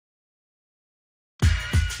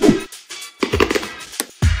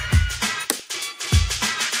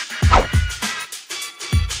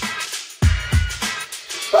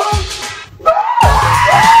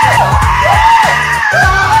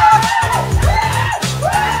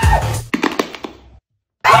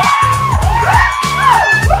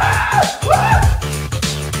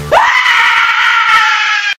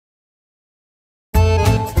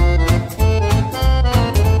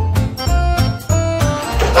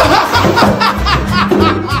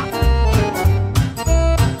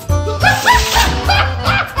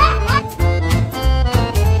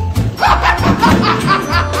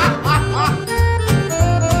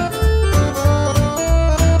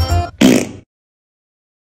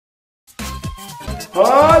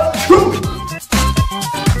Achoo!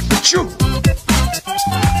 Achoo!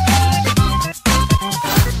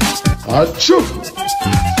 Achoo!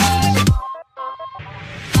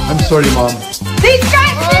 I'm sorry, Mom.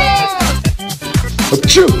 Disgusting!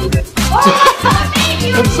 Achoo!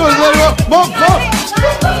 I'm sorry, Mom! Mom!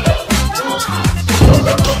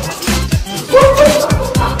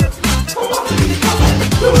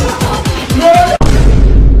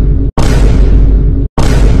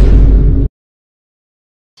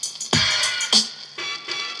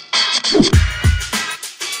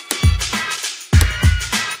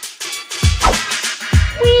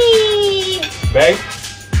 Babe,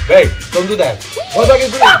 babe, don't do that. What are you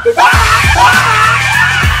doing? Babe!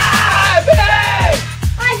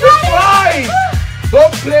 Babe!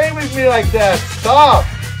 Don't play with me like that. Stop.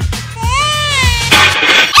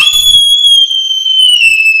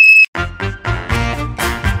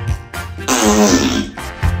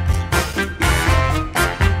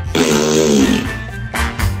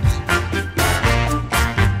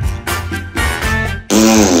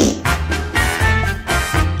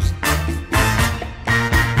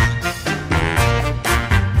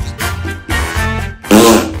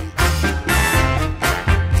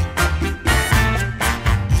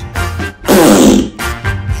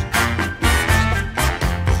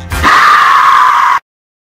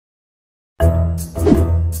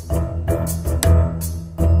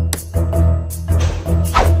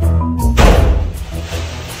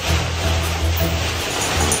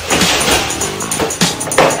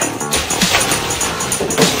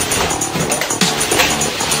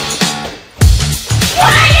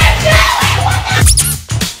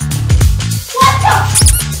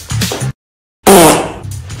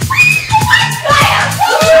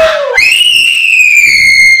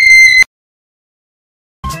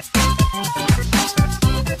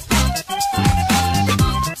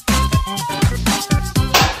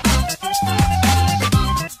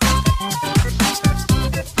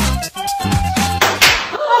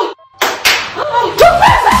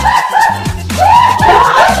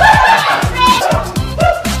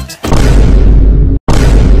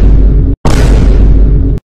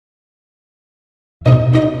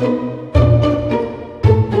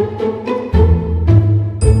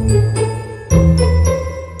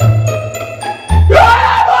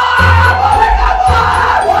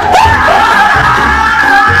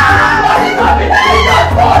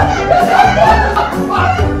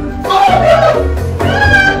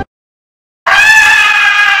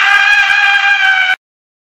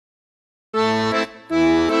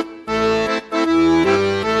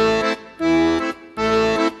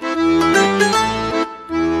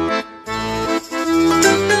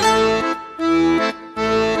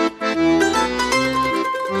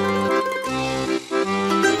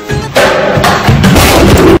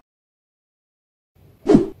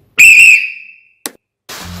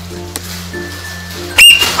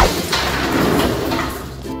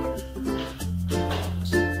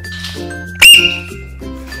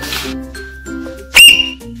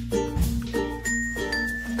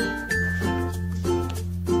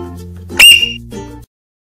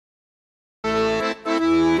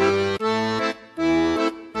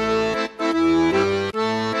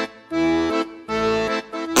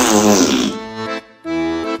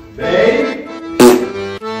 Babe?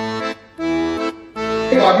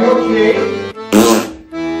 Are you okay?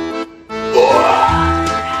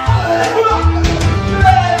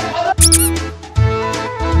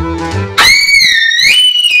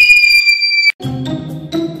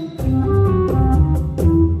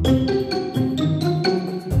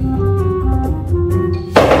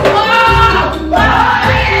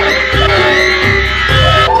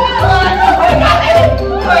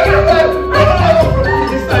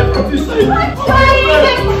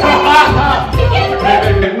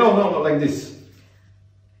 No, like this.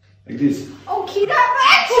 Like this. Okay,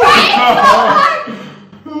 that's right!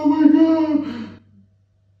 Oh my god.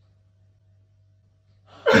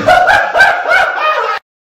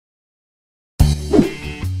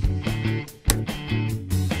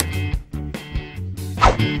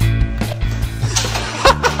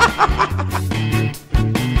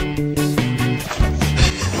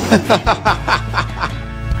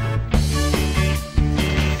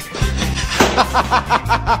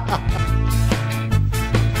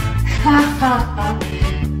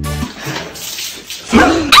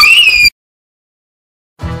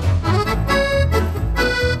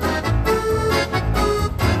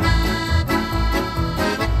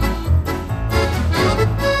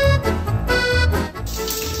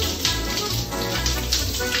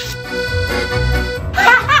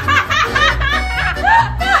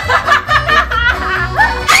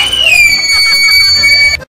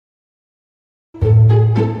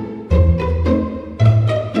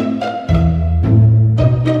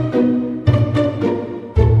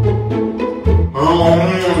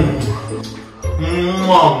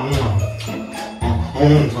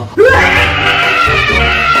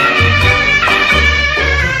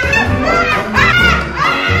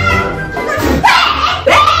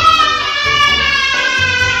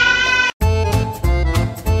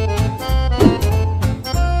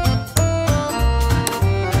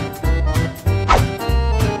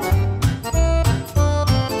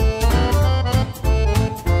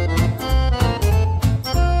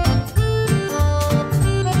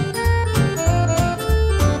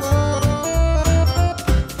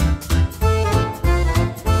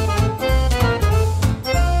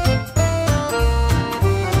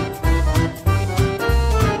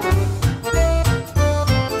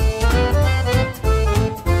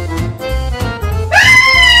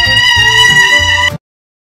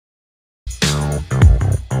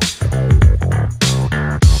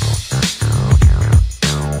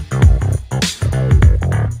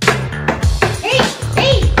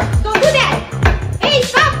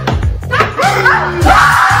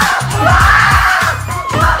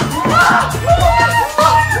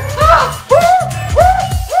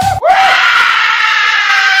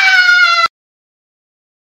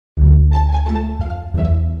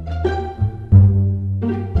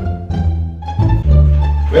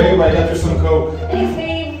 Babe, I got you some Coke. Thanks,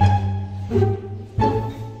 babe.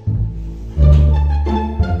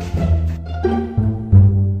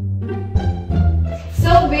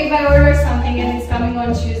 So, babe, I ordered something and it's coming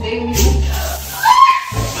on Tuesday.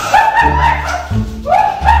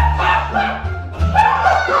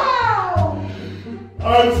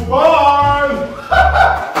 It's fine!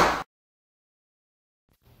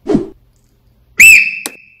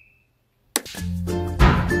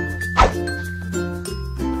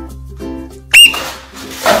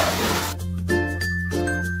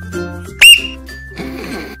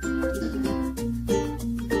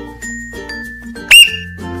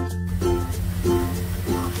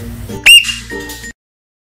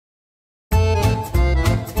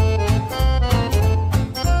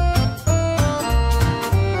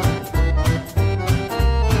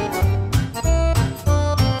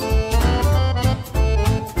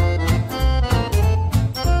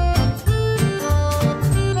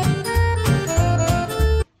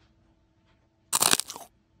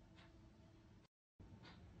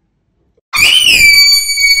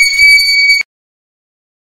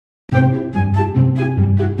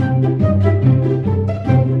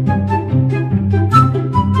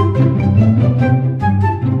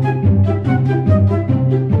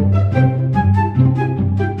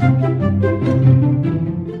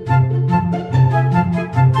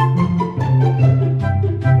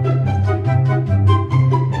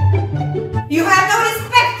 You have no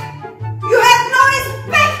respect! You have no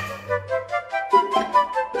respect!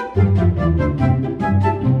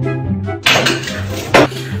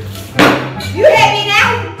 You hate me now?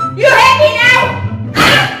 You hate me now?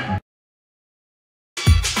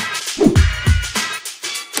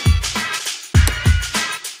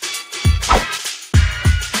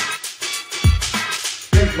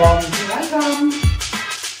 Thanks, Mom. You're welcome.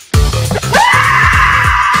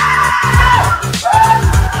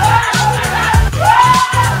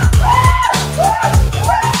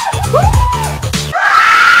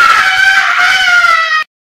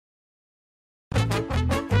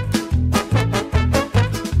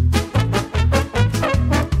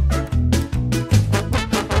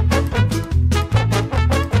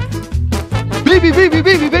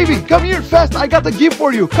 Baby, come here fast. I got a gift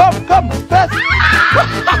for you. Come, fast. Come.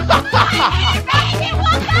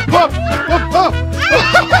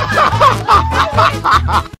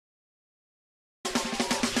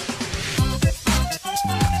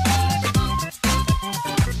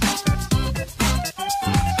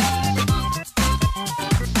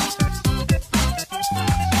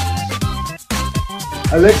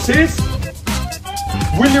 Alexis,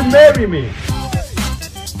 will you marry me?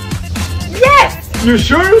 Yes! You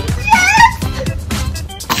sure?